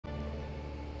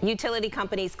Utility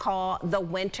companies call the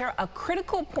winter a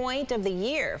critical point of the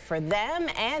year for them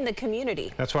and the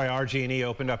community. That's why RG&E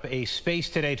opened up a space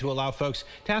today to allow folks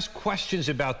to ask questions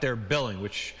about their billing,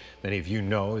 which many of you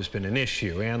know has been an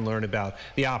issue, and learn about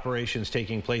the operations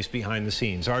taking place behind the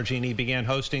scenes. RG&E began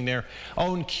hosting their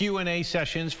own Q&A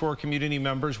sessions for community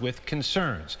members with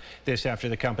concerns. This after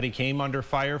the company came under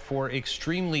fire for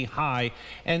extremely high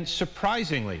and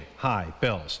surprisingly high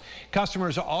bills.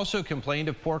 Customers also complained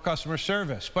of poor customer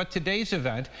service, but today's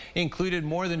event included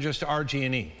more than just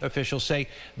RG&E. Officials say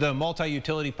the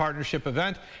multi-utility partnership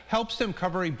event helps them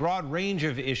cover a broad range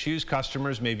of issues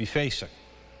customers may be facing.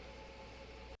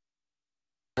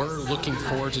 We're looking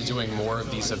forward to doing more of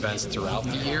these events throughout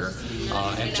the year,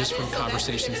 and just from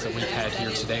conversations that we've had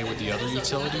here today with the other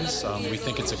utilities, we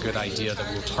think it's a good idea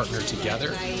that we'll partner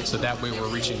together so that way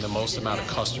we're reaching the most amount of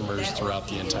customers throughout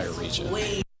the entire region.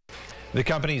 The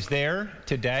companies there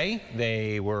today,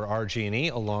 they were RG&E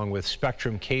along with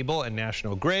Spectrum Cable and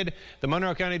National Grid. The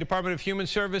Monroe County Department of Human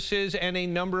Services and a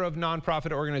number of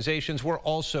nonprofit organizations were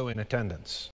also in attendance.